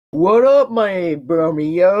What up, my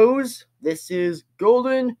bromios? This is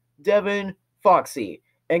Golden Devin-Foxy.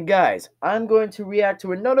 And guys, I'm going to react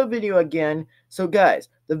to another video again. So guys,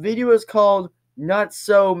 the video is called Not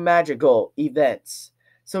So Magical Events.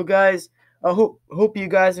 So guys, I hope you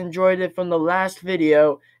guys enjoyed it from the last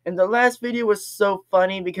video. And the last video was so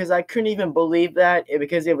funny because I couldn't even believe that.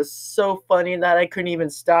 Because it was so funny that I couldn't even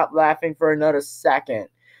stop laughing for another second.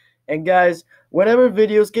 And guys, whenever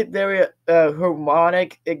videos get very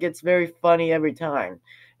harmonic, it gets very funny every time.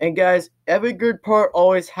 And guys, every good part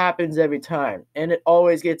always happens every time, and it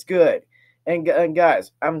always gets good. And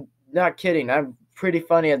guys, I'm not kidding. I'm pretty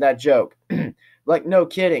funny at that joke. Like, no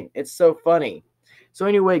kidding. It's so funny. So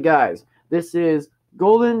anyway, guys, this is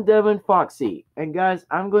Golden Devin-Foxy. And guys,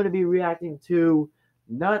 I'm going to be reacting to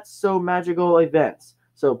Not So Magical Events.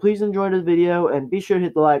 So please enjoy the video, and be sure to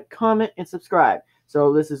hit the like, comment, and subscribe.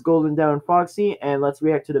 So this is Golden Devin-Foxy, and let's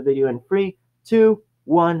react to the video in 3, 2,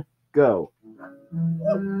 1, go.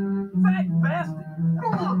 Fat bastard!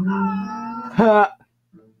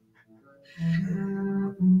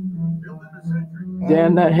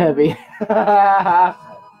 Damn, that heavy.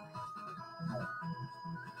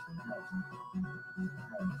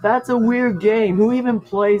 That's a weird game. Who even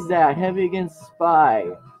plays that? Heavy against Spy.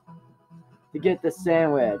 To get the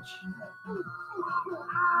sandwich.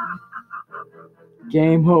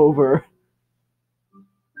 Game over.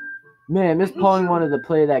 Man, Miss Pauling wanted to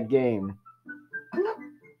play that game.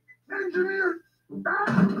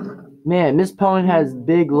 Man, Miss Pauling has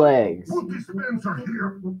big legs.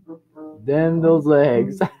 Them those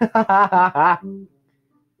legs. No.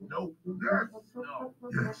 Yes. No.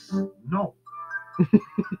 Yes. No.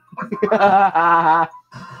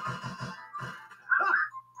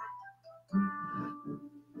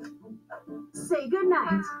 Say good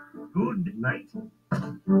night. Good night.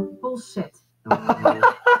 Bullshit.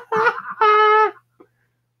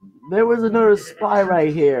 There was another spy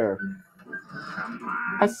right here.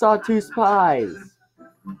 I saw 2 spies.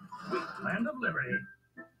 Land of Liberty.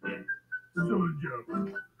 Yes. Soldier.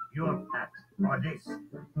 Your pat for this,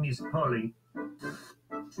 Miss Polly.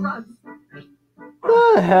 Drugs.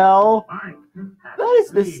 The hell? Fine. That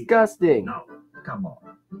is disgusting. No. Come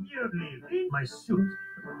on. You leave my suit.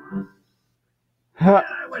 Huh.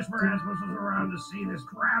 I wish Erasmus was around to see this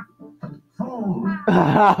crap. Fool.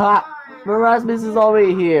 Erasmus is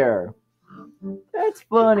already here. That's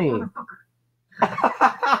funny.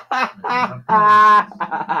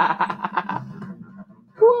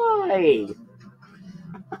 Why?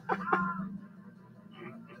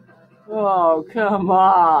 Oh, come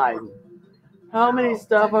on. How many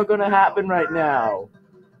stuff are gonna happen right now?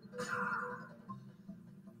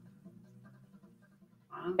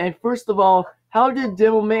 And first of all, how did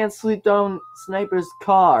Devil Man sleep down Sniper's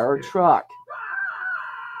car or truck?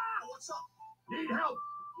 What's up? Need help?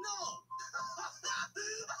 No.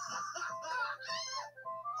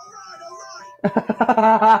 All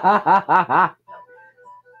right.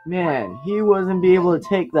 Man, he wasn't be able to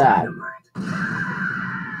take that.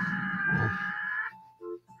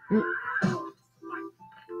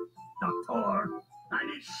 Doctor,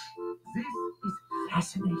 this is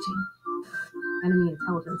fascinating. Enemy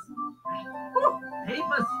intelligence.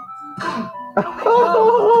 Papers.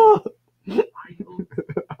 Oh! To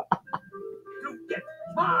get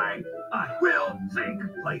spy, I will think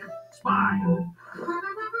like spy.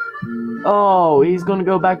 Oh, he's gonna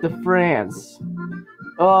go back to France.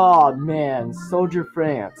 Oh man, Soldier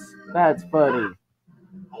France. That's funny.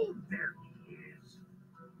 Oh, there he is.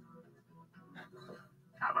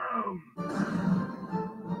 Kaboom!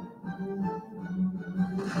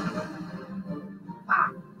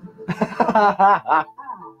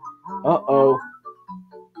 Uh-oh.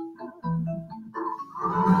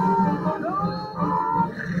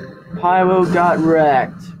 Pyro got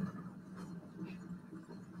wrecked.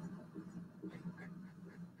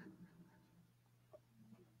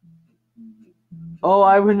 Oh,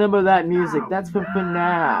 I remember that music. That's from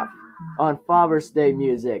FNAF on Father's Day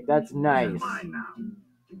music. That's nice. Mine now.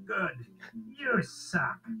 Good. You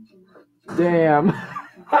suck. Damn.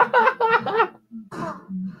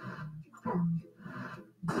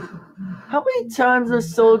 How many times are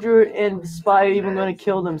Soldier and Spy even going to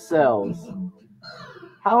kill themselves?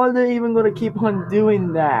 How are they even going to keep on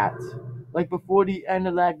doing that? Like before the end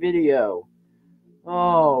of that video.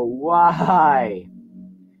 Oh, why?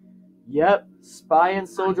 Yep, Spy and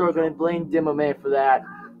Soldier are going to blame Demo Man for that.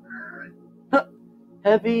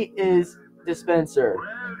 Heavy is Dispenser.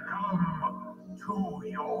 Welcome to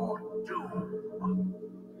your doom.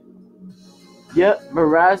 Yep,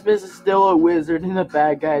 Erasmus is still a wizard and a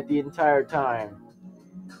bad guy the entire time.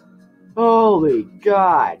 Holy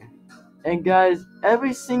God. And guys,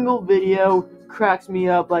 every single video cracks me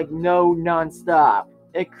up like no nonstop.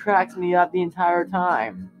 It cracks me up the entire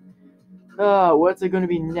time. Oh, what's it gonna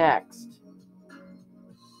be next?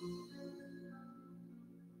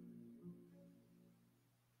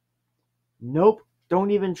 Nope,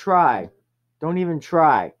 don't even try. Don't even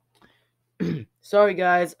try. Sorry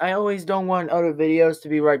guys, I always don't want other videos to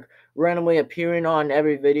be like randomly appearing on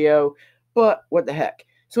every video, but what the heck.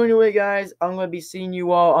 So anyway guys, I'm going to be seeing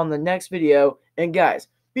you all on the next video, and guys,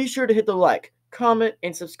 be sure to hit the like, comment,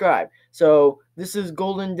 and subscribe. So this is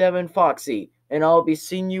Golden Devin-Foxy, and I'll be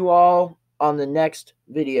seeing you all on the next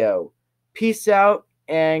video. Peace out,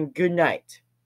 and good night.